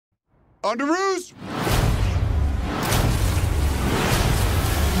Underoos!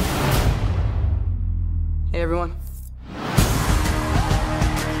 Hey, everyone.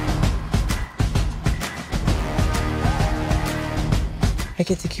 I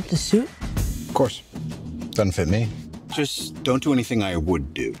get to keep the suit? Of course. Doesn't fit me. Just don't do anything I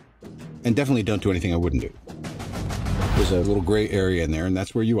would do. And definitely don't do anything I wouldn't do. There's a little gray area in there, and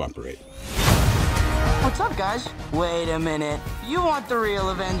that's where you operate. What's up, guys? Wait a minute. You want the real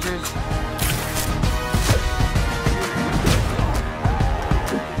Avengers?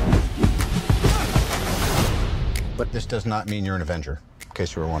 But this does not mean you're an Avenger, in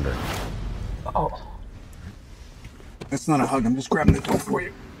case you were wondering. Oh. That's not a hug. I'm just grabbing the door for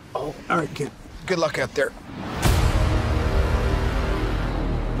you. Oh, all right, kid. Good luck out there.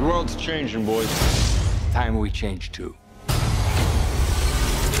 The world's changing, boys. Time we change, too.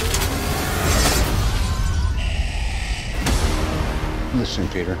 Listen,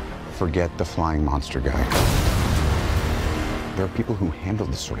 Peter, forget the flying monster guy. There are people who handle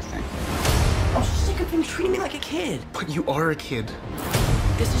this sort of thing. I'm so sick of him treating me like a kid. But you are a kid.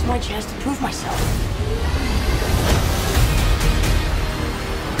 This is my chance to prove myself.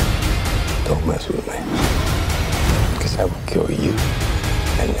 Don't mess with me, because I will kill you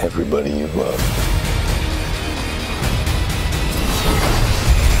and everybody you love.